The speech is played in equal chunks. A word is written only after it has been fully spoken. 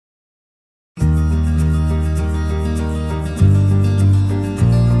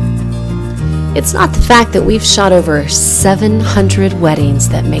It's not the fact that we've shot over 700 weddings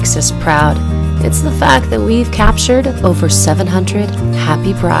that makes us proud. It's the fact that we've captured over 700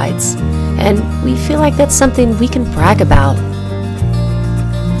 happy brides, and we feel like that's something we can brag about.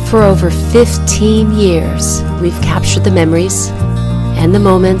 For over 15 years, we've captured the memories and the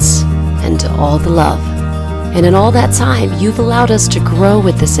moments and all the love. And in all that time, you've allowed us to grow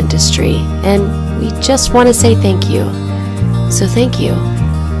with this industry, and we just want to say thank you. So thank you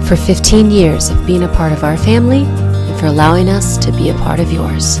for 15 years of being a part of our family and for allowing us to be a part of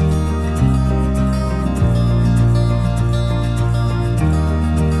yours.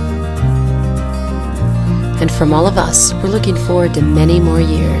 And from all of us, we're looking forward to many more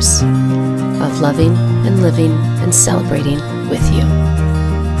years of loving and living and celebrating with you.